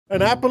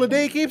An apple a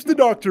day keeps the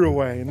doctor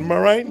away. Am I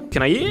right?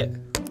 Can I eat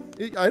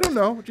it? I don't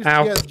know. Just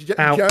Ow.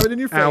 Ow. jam it in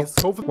your Ow.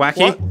 face. Hopefully, Wacky.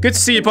 what? Good to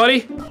see you,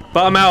 buddy.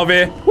 But I'm out of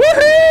here.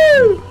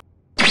 Woohoo!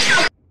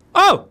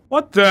 Oh,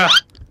 what the?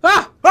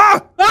 Ah!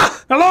 Ah!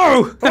 Ah!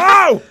 Hello!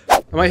 Ow!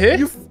 Am I here?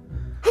 You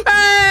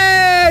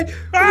Hey!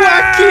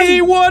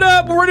 Wacky, what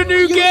up? We're in a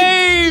new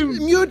game!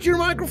 Mute your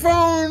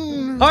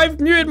microphone! I've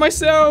muted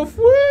myself.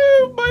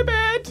 Woo! My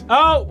bad.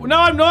 Oh, no,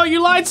 I'm not.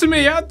 You lied to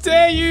me. How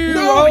dare you?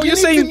 No, oh, you you're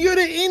need saying... to mute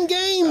it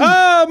in-game!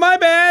 Oh, my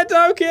bad.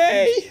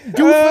 Okay.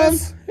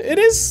 Doofus. It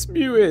is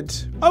muted.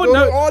 Oh, Go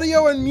no. to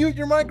audio and mute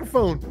your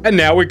microphone. And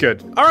now we're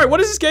good. All right,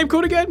 what is this game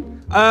called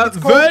again?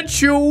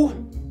 Virtual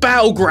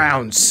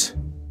Battlegrounds.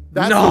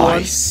 That's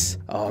nice.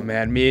 Oh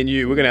man, me and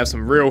you, we're gonna have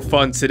some real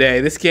fun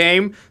today. This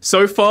game,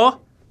 so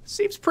far,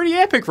 seems pretty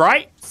epic,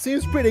 right?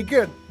 Seems pretty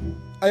good.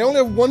 I only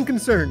have one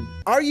concern.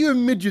 Are you a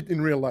midget in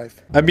real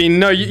life? I mean,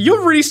 no,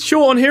 you're really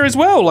short on here as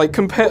well. Like,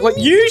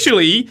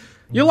 usually,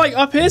 you're like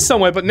up here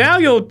somewhere, but now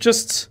you're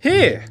just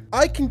here.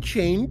 I can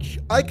change.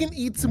 I can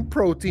eat some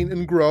protein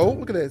and grow.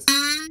 Look at this.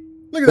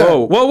 Look at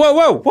Whoa, whoa, whoa,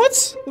 whoa,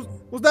 what? that.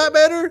 Was that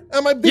better?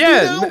 Am I bigger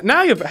Yeah, now?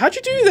 now you're, how'd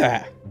you do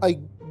that? I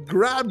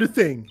grabbed the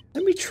thing.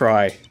 Let me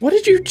try. What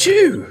did you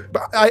do?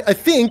 But I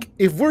think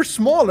if we're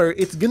smaller,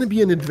 it's gonna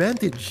be an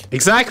advantage.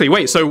 Exactly,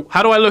 wait, so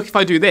how do I look if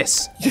I do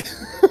this?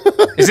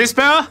 Is this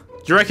better?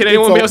 Do you reckon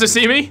anyone will be able to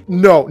see me?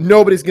 No,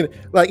 nobody's gonna,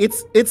 like,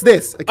 it's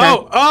this. Okay?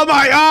 Oh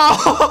my,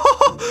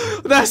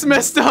 oh, that's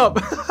messed up.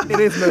 It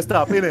is messed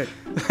up, isn't it?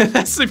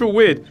 That's super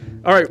weird.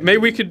 All right, maybe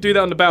we could do that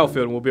on the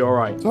battlefield and we'll be all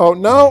right. So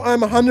now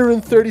I'm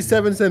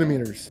 137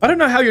 centimeters. I don't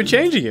know how you're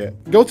changing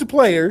it. Go to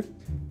player,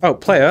 Oh,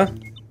 player.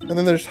 and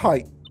then there's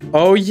height.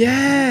 Oh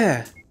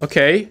yeah.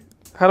 Okay,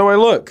 how do I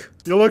look?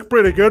 You look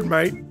pretty good,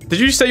 mate. Did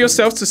you set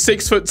yourself to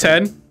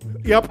 6'10"?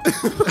 Yep.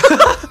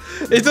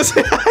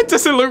 It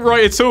doesn't look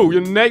right at all.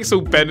 Your neck's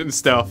all bent and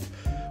stuff.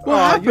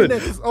 What Your happened?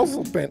 neck is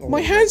also bent.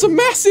 My hands are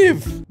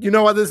massive. You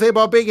know what they say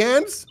about big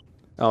hands?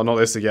 Oh, not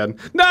this again.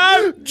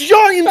 No!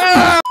 Giant!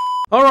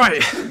 All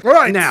right. All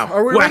right, Now,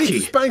 are we ready to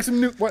Wacky. spank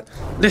some new? What?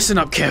 Listen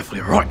up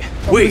carefully, all right?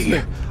 We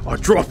are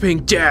dropping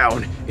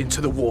down into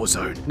the war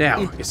zone.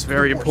 Now, it's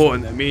very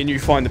important that me and you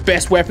find the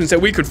best weapons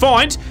that we could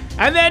find,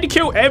 and then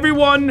kill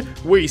everyone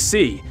we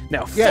see.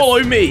 Now,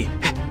 follow me.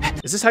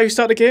 Is this how you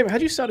start the game? How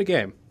do you start a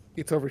game?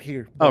 It's over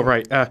here. Oh,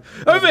 right.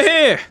 Over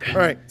here. All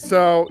right.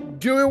 So,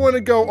 do we want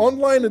to go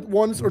online at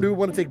once, or do we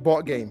want to take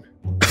bot game?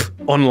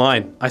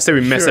 Online. I say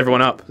we mess Sure.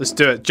 everyone up. Let's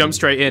do it. Jump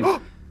straight in.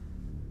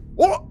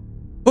 What?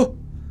 Oh.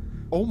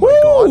 Oh my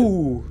god.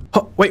 Ooh.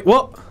 Oh, wait,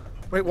 what?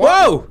 Wait, what?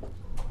 Whoa!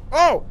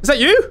 Oh, Is that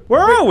you? Where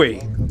are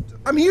we?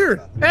 I'm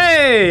here.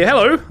 Hey,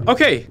 hello.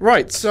 Okay,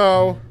 right.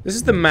 So, This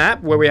is the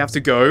map where we have to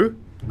go.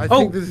 I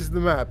think this is the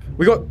map.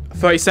 We got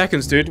 30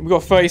 seconds, dude. We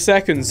got 30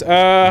 seconds. Wait,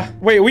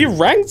 are we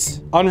ranked?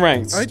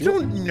 Unranked. I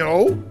don't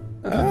know.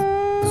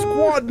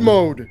 Squad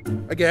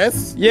mode, I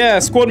guess. Yeah,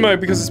 squad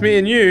mode because it's me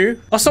and you.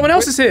 Oh, someone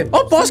else is here.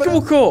 Oh,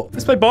 basketball court.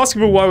 Let's play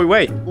basketball while we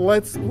wait.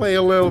 Let's play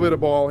a little bit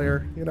of ball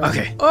here, you know.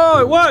 Okay. Oh,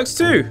 it works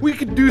too. We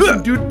could do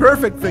some dude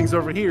perfect things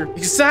over here.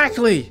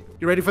 Exactly.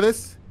 You ready for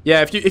this?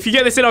 Yeah, if you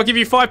get this in, I'll give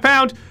you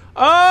 £5.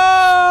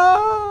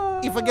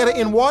 Oh. If I get it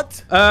in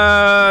what?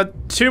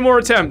 2 more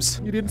attempts.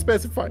 You didn't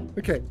specify.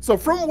 Okay. So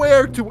from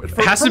where to? It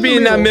has to be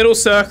in that middle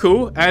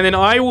circle, and then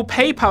I will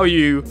PayPal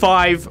you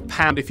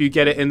 £5 if you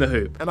get it in the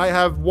hoop. And I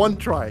have one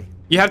try.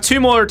 You have 2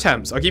 more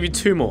attempts. I'll give you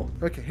 2 more.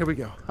 Okay, here we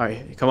go. All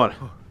right, come on.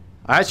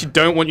 I actually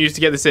don't want you to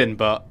get this in,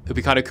 but it'd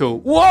be kind of cool.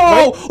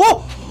 Whoa!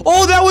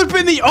 Oh, that would have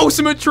been the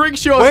ultimate trick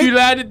shot if you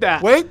landed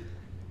that.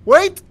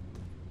 Wait.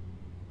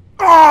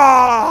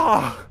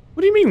 Ah!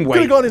 What do you mean, Could wait?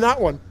 have gone in that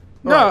one.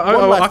 No, All right,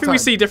 one I last think we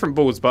time. see different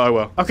balls, but oh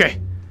well. Okay.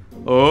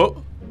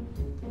 Oh.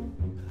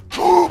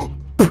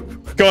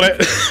 Got it.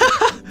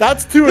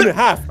 That's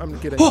 2.5. I'm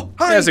kidding.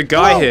 There's a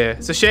guy Hello. here.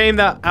 It's a shame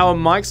that our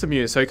mics are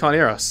muted, so he can't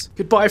hear us.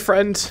 Goodbye,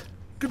 friend.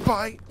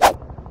 Goodbye.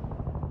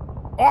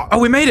 Oh,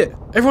 we made it.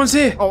 Everyone's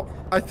here. Oh,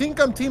 I think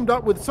I'm teamed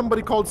up with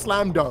somebody called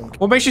Slam Dunk.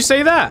 What makes you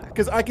say that?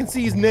 Because I can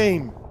see his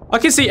name. I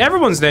can see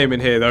everyone's name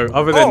in here though,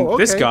 other than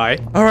this guy.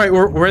 All right,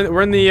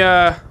 we're in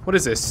the what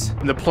is this?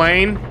 In the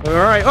plane. All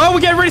right. Oh, we're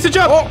getting ready to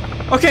jump.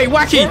 Oh. Okay,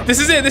 Wacky. This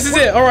is it. This is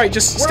it. All right,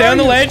 just stay Where on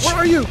the are you? ledge. Where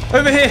are you?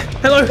 Over here.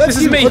 Hello. That's this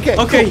is you. me. Okay,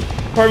 All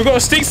right, we've got to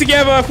stick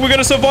together. We're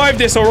gonna survive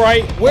this. All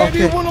right. Where do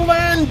you want to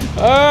land?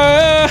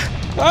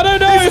 I don't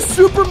know. There's a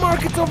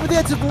supermarket over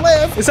there to the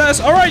left. Is that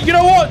us? All right. You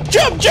know what?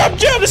 Jump, jump,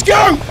 jump. Let's go.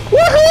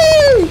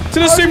 Woohoo! To the How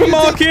do you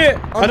supermarket.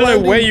 think- I don't know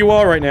where you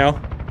are right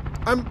now.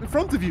 I'm in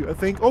front of you, I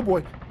think. Oh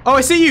boy. Oh,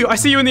 I see you. I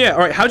see you in the air. All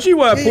right. How'd you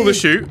pull the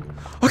chute?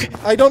 Okay.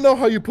 I don't know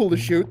how you pull the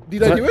chute.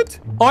 Did I do it?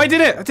 Oh, I did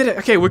it. I did it.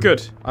 Okay, we're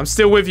good. I'm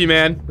still with you,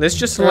 man. Let's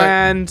just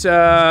land.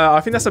 I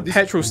think that's a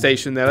petrol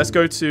station there. Let's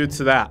go to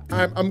that.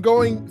 I'm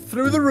going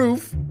through the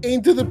roof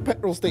into the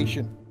petrol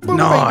station. Boom,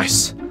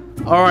 Nice.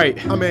 All right.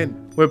 baby. I'm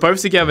in. We're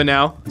both together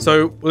now.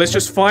 So let's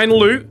just find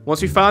loot.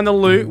 Once we find the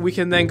loot, we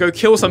can then go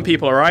kill some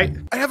people, all right?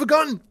 I have a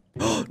gun.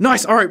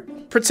 Nice. All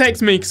right.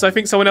 Protect me, because I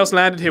think someone else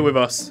landed here with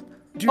us.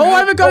 Do you Oh, I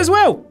have a gun as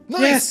well. Nice.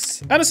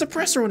 Yes. And a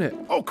suppressor on it.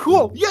 Oh,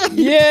 cool. Yeah.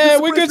 Yeah,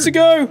 we're good to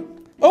go.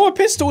 Oh, a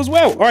pistol as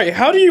well. All right,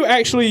 how do you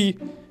actually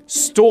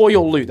store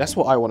your loot? That's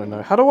what I want to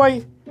know. How do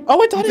I...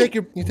 Oh, I done it.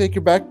 You take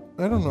your back.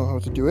 I don't know how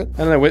to do it.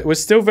 I don't know. We're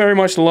still very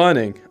much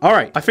learning. All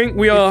right, I think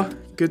we are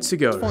good to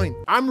go. Fine.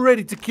 I'm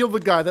ready to kill the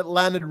guy that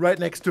landed right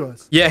next to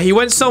us. Yeah, he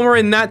went somewhere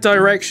in that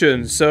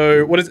direction.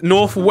 So, what is it?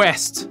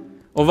 Northwest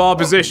of our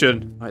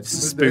position. All right, this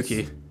is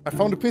spooky. I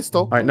found a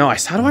pistol. All right,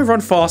 nice. How do I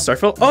run faster? I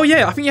feel... Oh,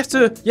 yeah, I think you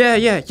have to... Yeah,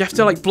 you have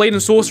to, like, blade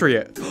and sorcery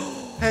it.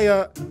 Hey,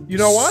 you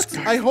know what?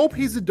 I hope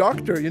he's a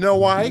doctor. You know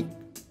why?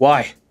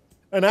 Why?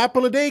 An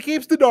apple a day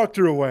keeps the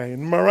doctor away.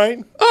 Am I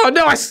right? Oh,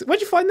 nice. Where'd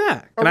you find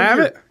that? Can I have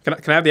it? Can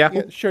I have the apple?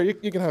 Yeah, sure, you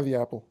can have the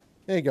apple.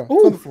 There you go.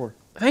 It's on the floor.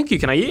 Thank you.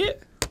 Can I eat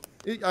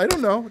it? I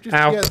don't know. Just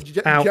Ow.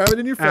 Ow. jam it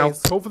in your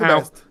face. Hope for the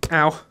best.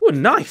 Ow. Oh, a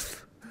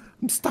knife.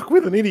 I'm stuck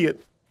with an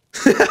idiot.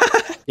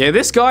 Yeah,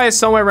 this guy is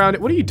somewhere around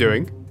it. What are you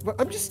doing? But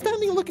I'm just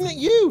standing looking at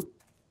you.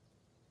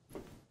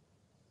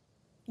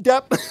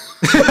 Yep.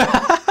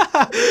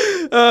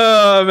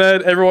 Oh,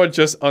 man. Everyone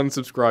just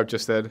unsubscribed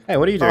just then. Hey,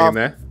 what are you doing in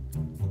there?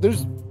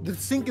 The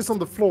sink is on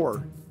the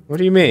floor. What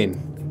do you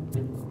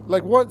mean?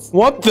 Like what?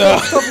 What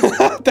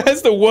the?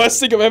 That's the worst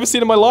thing I've ever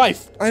seen in my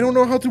life. I don't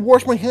know how to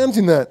wash my hands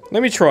in that.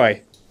 Let me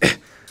try.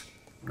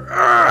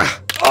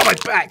 Oh, my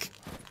back.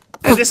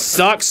 This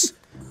sucks.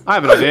 I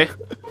have an idea.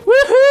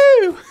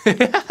 Woohoo!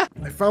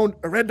 I found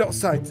a red dot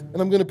sight,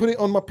 and I'm gonna put it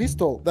on my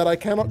pistol that I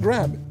cannot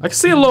grab. I can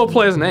see a lot of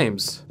players'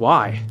 names.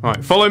 Why? All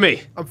right, follow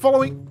me. I'm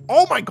following.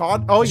 Oh my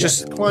god. Oh,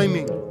 yes,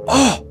 climbing.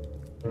 Oh!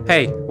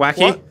 Hey, Wacky.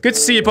 What? Good to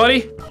see you,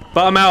 buddy.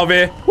 But I'm out of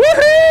here.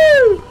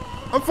 Woohoo!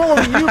 I'm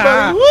following you,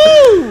 buddy.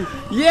 Woo!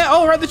 Yeah,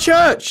 oh, we're at the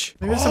church.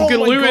 Maybe there's some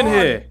good my loot in God.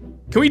 here.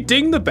 Can we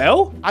ding the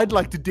bell? I'd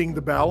like to ding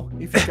the bell,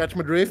 if you catch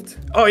my drift.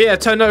 Oh, yeah,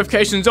 turn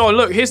notifications on.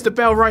 Look, here's the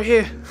bell right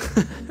here.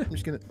 I'm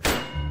just gonna...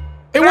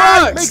 It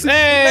Ah, works! makes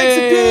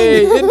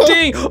Hey! a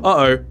ding!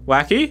 Uh-oh.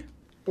 Wacky?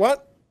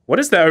 What? What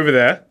is that over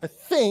there? I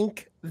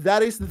think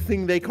that is the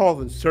thing they call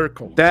the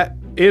circle. That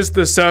is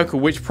the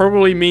circle, which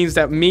probably means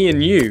that me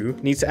and you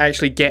need to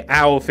actually get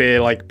out of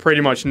here, like,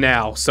 pretty much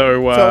now.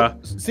 So,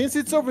 since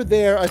it's over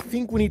there, I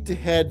think we need to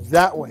head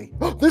that way.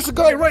 There's a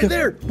guy right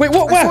there! Wait,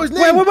 what? I saw his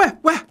name.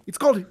 Where? It's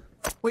called...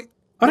 Wait.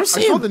 I don't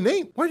see I saw him. the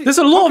name. There's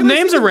a lot of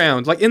names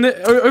around, like, in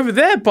the over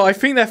there, but I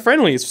think they're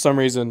friendlies for some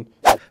reason.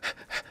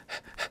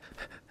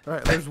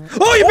 Alright, there's...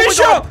 Oh, you've been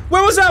shot!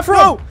 Where was that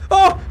from? No.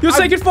 Oh, you're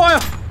taking fire!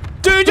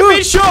 Dude, you've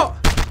been shot!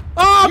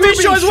 Oh, I'm being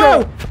shot as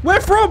well!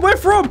 Where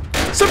from?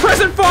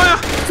 Suppressing fire!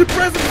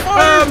 Suppressing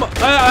fire!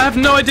 I have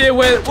no idea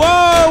where...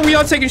 Whoa, we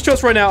are taking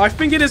shots right now. I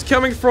think it is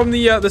coming from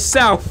the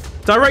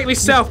south. Directly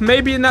south,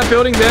 maybe in that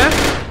building there.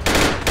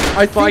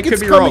 I think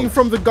it's coming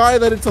from the guy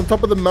that it's on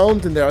top of the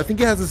mountain there. I think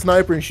he has a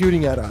sniper and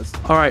shooting at us.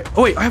 Alright.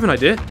 Oh, wait, I have an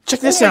idea.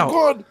 Check this out. Oh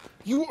my god!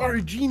 You are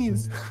a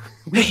genius.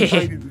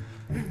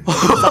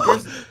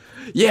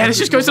 Yeah, let's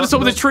just go to the top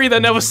of the tree. They'll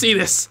never see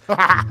this.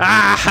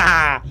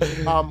 Can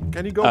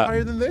you go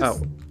higher than this? Oh,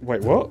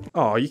 wait, what?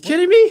 Oh, are you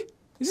kidding me?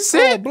 Is this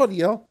it? Oh, bloody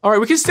hell. All right,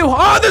 we can still...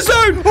 Oh, the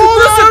zone! Oh,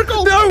 the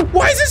circle! No,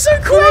 why is it so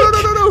quick?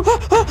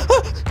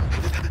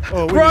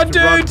 Oh, Run,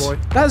 dude!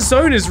 That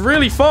zone is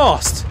really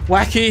fast.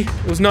 Wacky,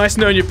 it was nice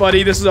knowing you,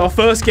 buddy. This is our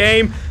first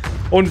game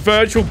on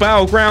virtual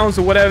Battlegrounds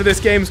or whatever this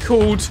game's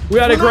called. We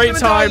had a great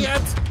time,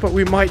 but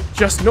we might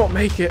just not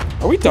make it.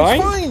 Are we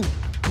dying? It's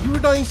fine. You were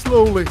dying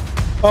slowly.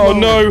 Oh,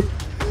 no.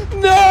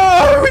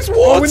 No, it's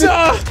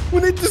water! We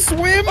need to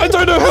swim! I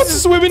don't know how to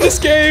swim in this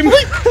game!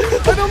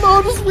 I don't know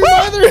how to swim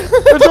either!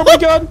 I dropped my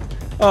gun!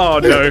 Oh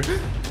no.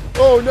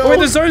 Oh no. Oh, wait,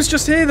 the zone's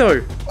just here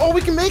though. Oh,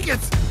 we can make it!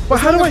 But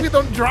how do we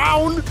don't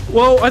drown?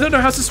 Well, I don't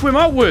know how to swim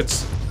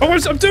upwards. Oh,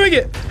 I'm doing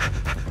it!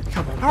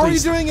 Come on, How are you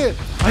doing it?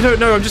 I don't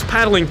know, I'm just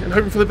paddling and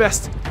hoping for the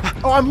best.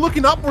 Oh, I'm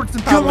looking upwards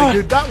and paddling,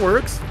 dude. That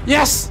works.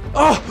 Yes!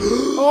 Oh!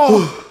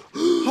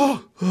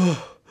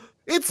 Oh.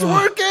 It's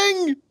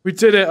working! We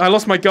did it. I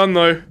lost my gun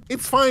though.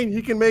 It's fine.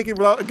 You can make it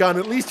without a gun.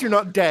 At least you're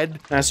not dead.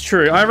 That's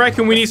true. I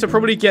reckon we need to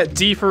probably get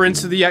deeper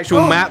into the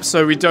actual map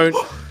so we don't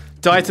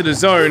die to the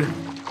zone.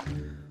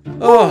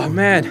 Oh,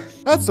 man.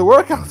 That's the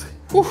workout.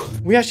 Whew,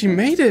 we actually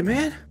made it,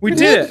 man. We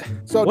did it.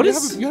 So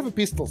you have a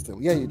pistol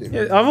still. Yeah, you do.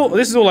 Yeah,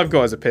 this is all I've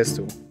got is a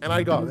pistol. And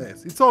I got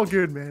this. It's all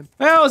good, man.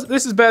 Well,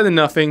 this is better than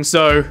nothing,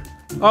 so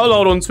I'll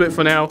hold on to it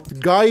for now. The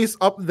guy is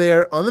up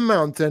there on the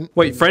mountain.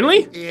 Wait,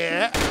 friendly?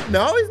 Yeah.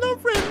 No, he's not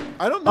friendly.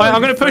 I don't know.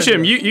 I'm gonna push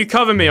him. You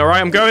cover me, all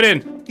right? I'm going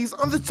in. He's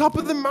on the top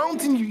of the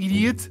mountain, you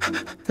idiot.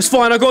 It's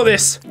fine. I got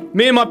this.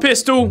 Me and my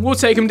pistol. We'll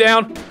take him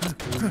down.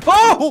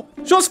 Oh!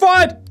 Shots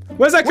fired.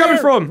 Where's that coming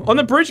from? On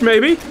the bridge,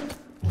 maybe?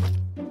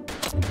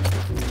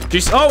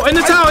 Jeez. Oh, in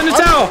the tower. In the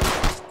tower.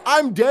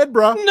 I'm dead,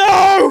 bro.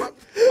 No!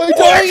 I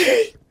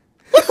died.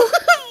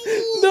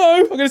 No!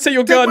 I'm gonna take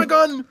your gun. Take my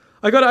gun.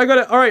 I got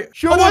it. All right.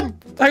 Shoot him.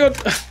 Hang on.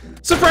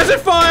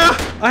 Suppressive fire!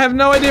 I have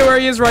no idea where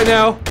he is right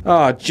now.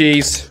 Oh,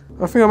 jeez.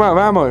 I think I'm out of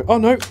ammo. Oh,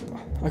 no.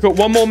 I got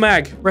one more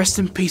mag. Rest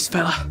in peace,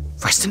 fella.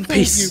 Rest in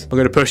peace. I'm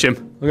gonna push him.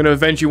 I'm gonna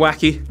avenge you,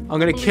 Wacky. I'm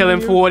gonna kill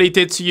him for what he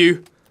did to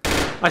you.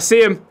 I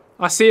see him.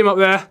 I see him up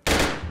there.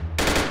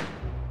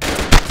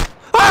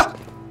 Ah!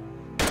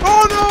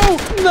 Oh, no!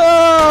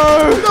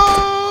 No!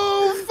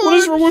 No! What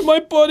is wrong with with my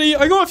body.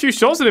 I got a few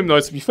shots at him, though,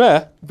 to be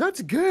fair.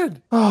 That's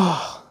good.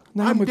 Oh,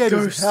 now I'm a dead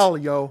ghost. as hell,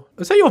 yo.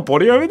 Is that your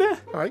body over there?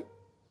 Hi.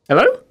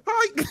 Hello?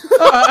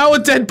 Hi. Our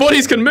dead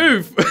bodies can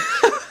move.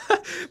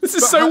 This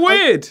is so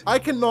weird. I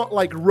cannot,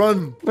 like,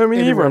 run. No, me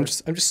neither. I'm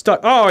just stuck.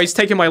 Oh, he's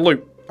taking my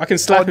loot. I can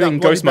slap him in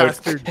ghost mode.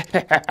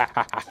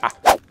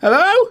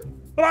 Hello?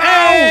 Hello?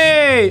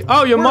 Hey!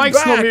 Oh, your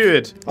mic's not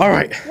muted. All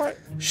right. What?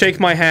 Shake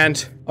my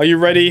hand. Are you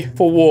ready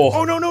for war?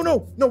 Oh, no.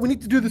 No, we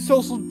need to do the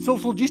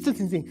social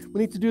distancing thing. We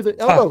need to do the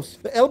elbows.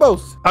 The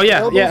elbows. Oh,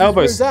 yeah.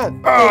 Elbows.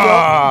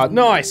 Ah,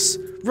 nice.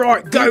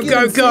 Right, go.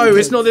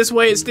 It's not this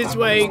way, it's this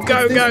way.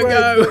 Go.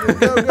 Go.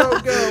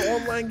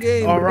 Online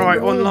game. All right,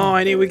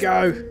 online. Here we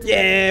go.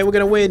 Yeah, we're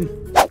going to win.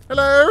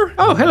 Hello.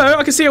 Oh, hello.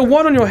 I can see a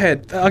 1 on your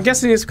head. I'm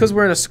guessing it's because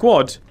we're in a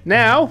squad.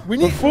 Now,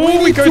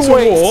 before we go to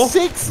war...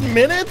 6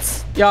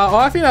 minutes? Yeah,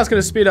 I think that's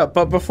going to speed up.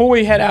 But before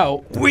we head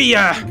out, we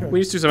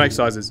need to do some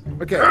exercises.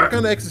 Okay, what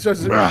kind of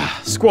exercises?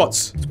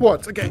 Squats.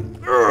 Squats, okay.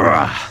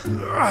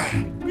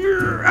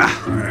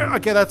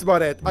 Okay, that's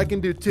about it. I can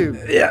do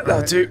 2. Yeah,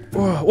 that'll do.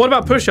 What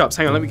about push-ups?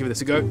 Hang on, let me give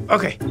this a go.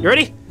 Okay, you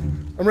ready?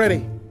 I'm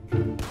ready.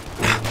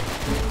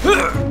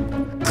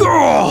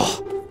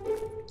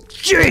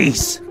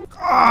 Jeez.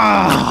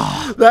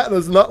 That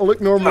does not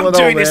look normal at all, I'm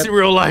doing this in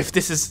real life.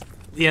 This is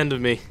the end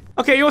of me.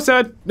 Okay, your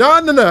turn. No.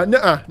 I'm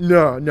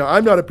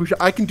not a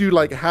push-up. I can do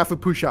like half a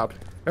push-up.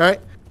 All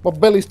right? My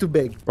belly's too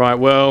big. Right,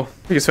 well,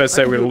 I think it's fair to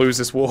say we're going to lose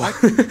this war. I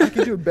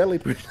can do a belly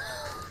push-up.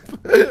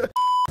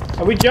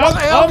 Are we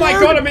jumping? Oh my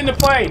god, I'm in the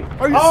plane.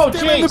 Are you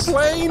still in the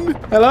plane?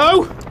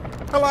 Hello?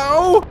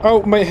 Hello?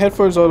 Oh, my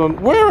headphones are on.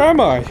 Where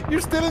am I?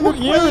 You're still in the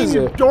plane,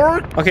 you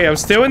dork. Okay, I'm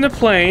still in the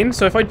plane,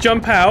 so if I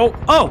jump out...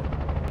 Oh!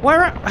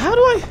 How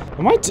do I...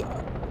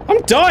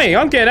 I'm dying.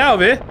 I'm getting out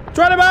of here.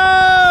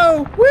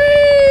 Geronimo!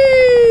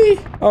 Whee!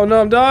 Oh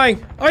no, I'm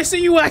dying. I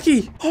see you,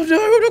 Wacky. Oh no,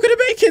 I'm not going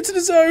to make it to the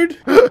zone.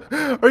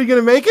 Are you going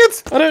to make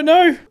it? I don't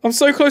know. I'm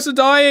so close to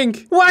dying.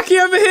 Wacky,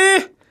 over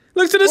here.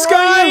 Look to the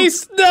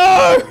skies.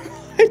 No!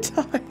 I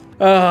died.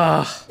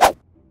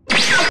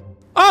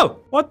 Oh!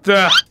 What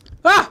the?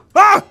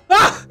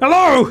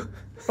 Hello!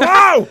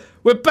 Hello!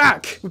 We're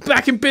back. We're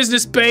back in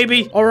business,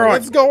 baby. All right.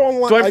 Let's go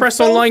online. Do I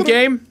press online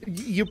game?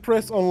 You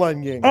press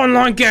online game.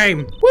 Online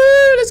game.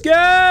 Woo! Let's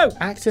go.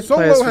 Active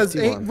players. Solo has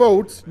 8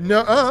 votes.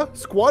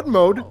 Squad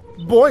mode.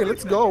 Boy,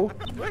 let's go.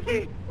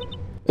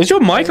 Is your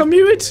mic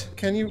unmuted?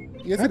 Can you?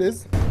 Yes, it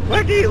is.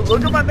 Wacky,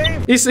 look at my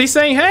name. He's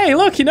saying, hey,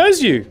 look, he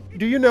knows you.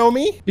 Do you know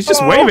me? He's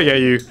just waving at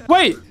you.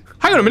 Wait.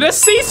 Hang on a minute, that's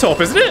C-Top,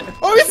 isn't it?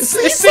 Oh, it's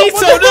C-Top! It's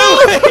C-Top, no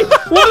way!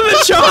 What are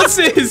the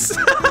chances?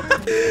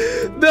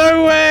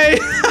 No way!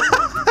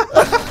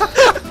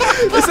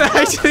 It's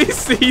actually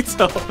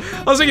C-Top.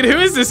 I was thinking, who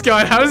is this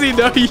guy? How does he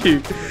know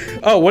you?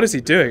 Oh, what is he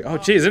doing? Oh,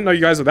 geez, I didn't know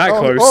you guys were that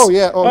close. Oh,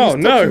 yeah. Oh,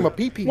 no. My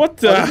pee-pee. What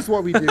the? This is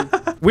what we do.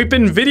 We've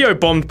been video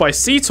bombed by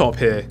C-Top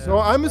here. So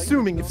I'm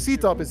assuming if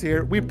C-Top is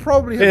here, we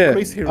probably have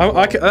Chris here.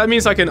 That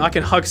means I can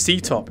hug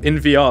C-Top in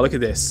VR. Look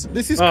at this.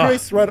 This is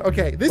Chris, right?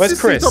 Okay, this is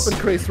C-Top and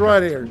Chris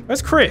right here.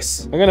 Where's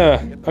Chris? I'm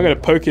gonna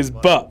poke his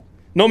butt.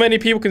 Not many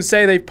people can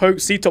say they've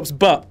poked C-Top's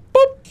butt.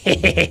 Boop.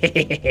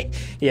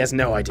 He has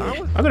no idea.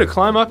 I'm gonna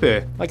climb up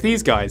here, like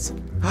these guys.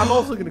 I'm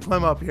also gonna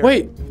climb up here.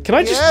 Wait, can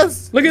I just...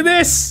 Yes! Look at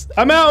this!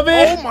 I'm out of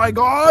it! Oh my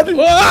god!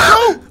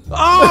 Whoa!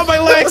 Oh, my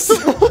legs!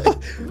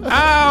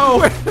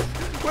 Ow!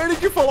 Where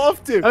did you fall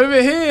off to?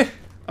 Over here.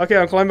 Okay,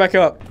 I'll climb back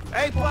up.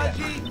 Hey,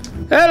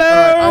 Fudgy.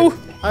 Hello! Right,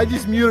 I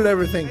just muted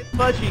everything. Hey,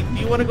 Fudgy,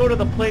 do you want to go to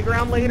the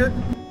playground later?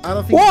 I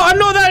don't think... What? I'm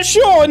not that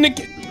sure!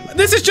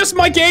 This is just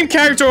my game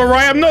character,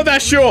 alright? I'm not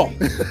that sure.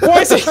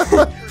 Why is it?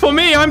 For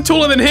me, I'm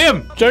taller than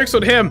him. Joke's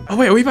on him. Oh,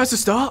 wait, are we about to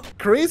start?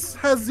 Chris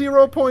has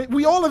 0 points.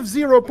 We all have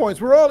 0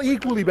 points. We're all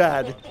equally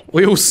bad.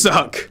 We all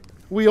suck.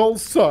 We all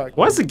suck.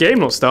 Why is the game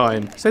not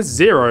starting? It says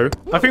 0.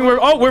 I think we're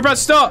about to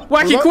start.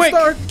 Wacky, quick!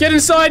 Get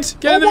inside!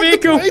 Get in the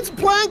vehicle! It's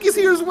Plank is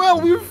here as well.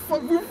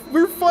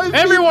 We're 5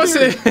 Everyone's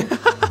here.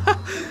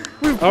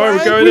 Alright,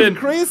 we're going in.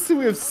 Chris,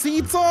 we have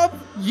C-Top,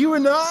 you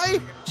and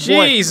I.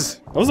 Jeez.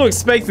 I was not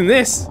expecting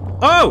this.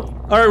 Oh!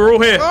 Alright, we're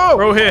all here. Oh.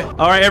 We're all here.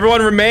 Alright,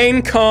 everyone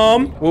remain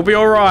calm. We'll be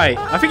alright.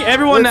 I think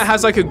everyone that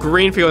has like a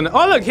green field.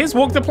 Oh, look, here's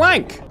Walk the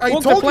Plank.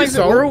 Walk the Plank.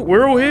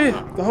 We're all here.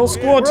 The whole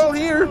squad. We're all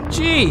here.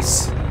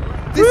 Jeez.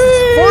 This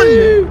is fun.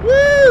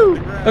 Woo!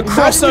 A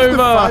crossover.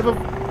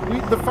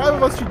 The 5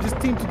 of us should just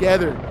team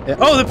together. Yeah.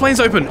 Oh, the plane's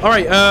open.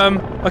 Alright,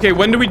 okay,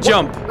 when do we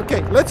jump?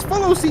 Okay, let's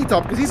follow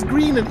C-Top because he's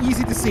green and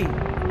easy to see.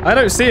 I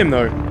don't see him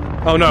though.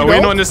 Oh no, we're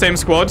not in the same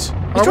squad.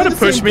 He's trying to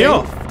push me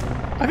off.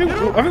 I think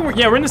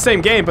we're in the same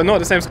game, but not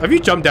the same. Have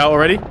you jumped out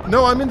already?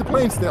 No, I'm in the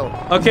plane still.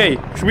 Okay,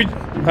 should we? All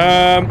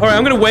right,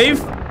 I'm gonna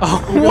wave.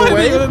 Oh,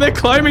 what? They're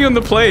climbing on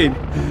the plane.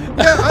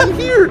 Yeah, I'm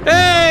here.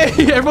 Hey,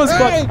 everyone's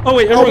climbing. Oh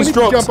wait, everyone's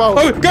dropped. Jump out.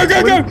 Oh, go!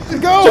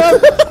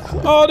 Jump.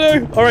 Oh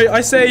no. All right,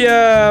 I say,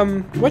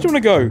 where do you want to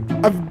go?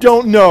 I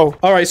don't know.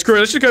 All right, screw it.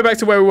 Let's just go back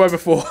to where we were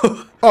before.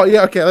 Oh,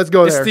 yeah, okay, let's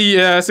go there.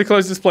 It's the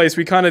closest place.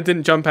 We kind of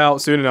didn't jump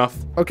out soon enough.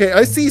 Okay,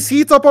 I see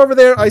C-Top over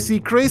there, I see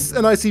Chris,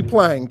 and I see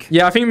Plank.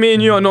 Yeah, I think me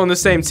and you are not on the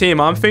same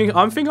team. I'm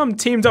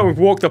teamed up with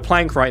Walk the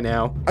Plank right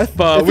now.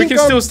 But we can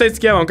still stay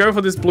together. I'm going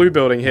for this blue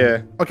building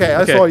here. Okay,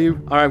 I saw you.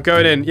 All right, I'm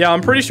going in. Yeah,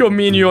 I'm pretty sure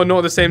me and you are not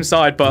on the same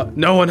side, but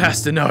no one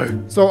has to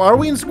know. So are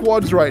we in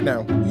squads right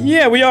now?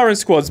 Yeah, we are in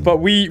squads, but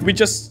we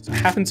just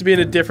happen to be in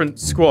a different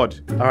squad.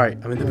 All right,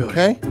 I'm in the building.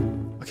 Okay.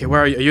 Okay,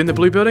 where are you? Are you in the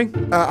blue building?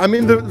 I'm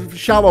in the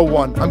shallow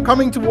one. I'm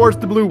coming towards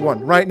the blue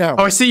one right now.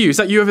 Oh, I see you. Is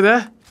that you over there?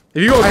 Have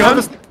you got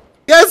a gun?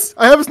 Yes,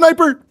 I have a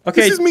sniper.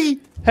 Okay. This is me.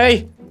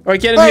 Hey. All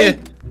right, get in here.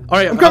 All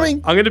right, I'm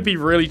coming. I'm going to be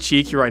really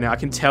cheeky right now. I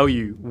can tell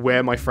you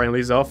where my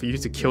friendlies are for you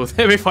to kill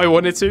them if I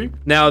wanted to.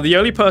 Now, the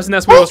only person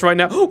that's with us right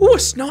now... Oh, a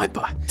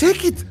sniper.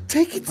 Take it.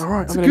 Take it. All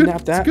right, I'm going to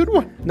nab that. It's a good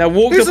one. Now,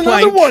 Walk Here's the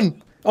Plank. another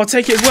one. I'll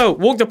take it as well.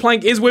 Walk the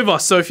Plank is with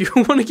us, so if you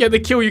want to get the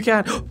kill, you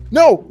can.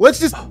 No, let's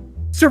just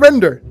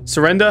surrender.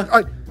 Surrender?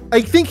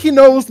 I think he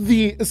knows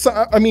the...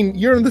 I mean,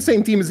 you're on the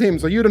same team as him,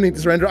 so you don't need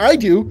to surrender. I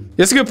do.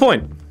 That's a good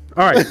point.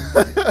 All right.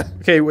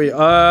 Okay, wait.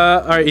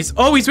 All right. He's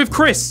with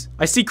Chris.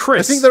 I see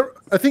Chris.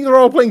 I think they're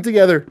all playing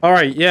together. All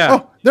right. Yeah.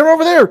 Oh, they're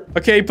over there.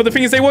 Okay, but the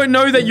thing is, they won't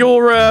know that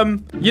you're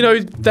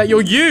that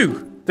you're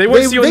you. They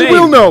won't see your name. They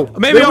will know.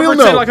 Maybe I'll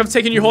pretend like I'm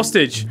taking you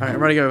hostage. All right, I'm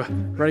running over.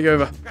 Running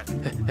over.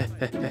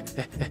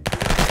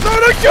 No,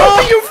 don't kill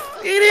me, you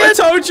idiot! I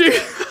told you.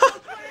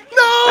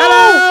 No.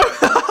 Hello.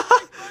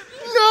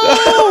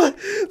 No!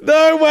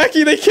 No,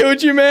 Wacky, they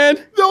killed you, man.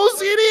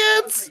 Those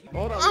idiots! I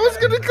was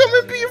gonna come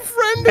and be a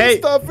friend and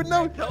stuff, but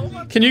no.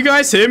 Can you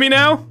guys hear me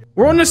now?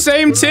 We're on the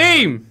same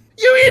team.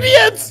 You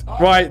idiots!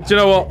 Right, do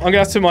you know what? I'm gonna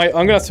have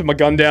to put my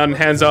gun down and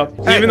hands up.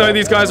 Even though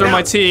these guys are on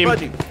my team,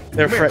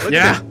 they're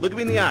Look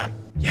me in the eye.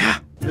 Yeah.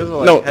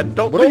 No,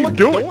 what are you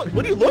doing?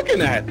 What are you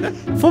looking at?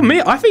 For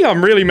me, I think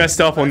I'm really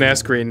messed up on their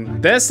screen.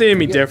 They're seeing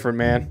me different,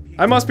 man.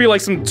 I must be like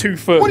some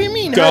 2-foot What do you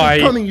mean? guy. How's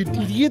it coming, you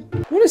idiot?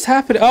 What is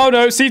happening? Oh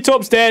no,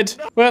 C-Top's dead.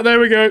 Well,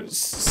 there we go.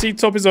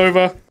 C-Top is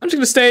over. I'm just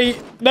gonna stay.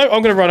 No,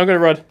 I'm gonna run. I'm gonna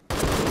run.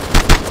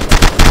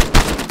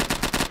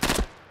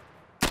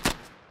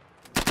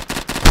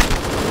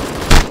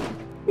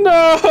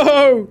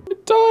 No! I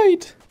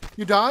died.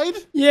 You died?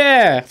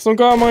 Yeah, some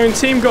guy on my own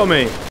team got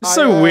me. It's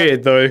so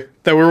weird though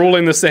that we're all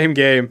in the same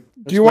game.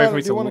 Do you want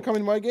to come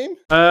in my game?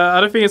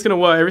 I don't think it's gonna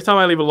work. Every time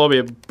I leave a lobby,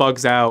 it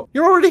bugs out.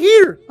 You're already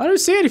here. I don't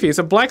see anything. It's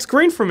a black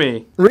screen for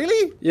me.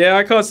 Really? Yeah,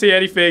 I can't see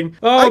anything.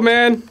 Oh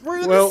man. We're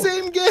in the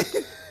same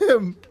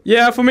game.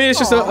 Yeah, for me it's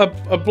just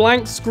a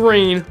blank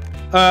screen.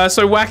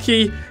 So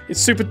Wacky,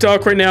 it's super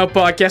dark right now,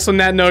 but I guess on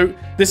that note,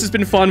 this has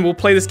been fun. We'll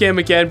play this game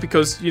again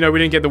because, you know, we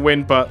didn't get the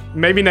win, but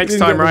maybe next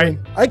time, right?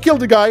 I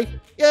killed a guy.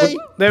 Yay.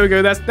 Well, there we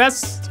go.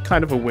 That's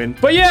kind of a win.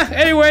 But yeah,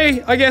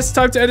 anyway, I guess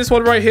time to end this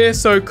one right here.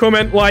 So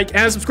comment, like,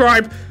 and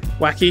subscribe.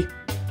 Wacky,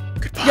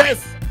 goodbye.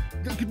 Yes.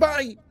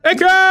 Goodbye.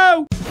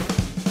 Echo!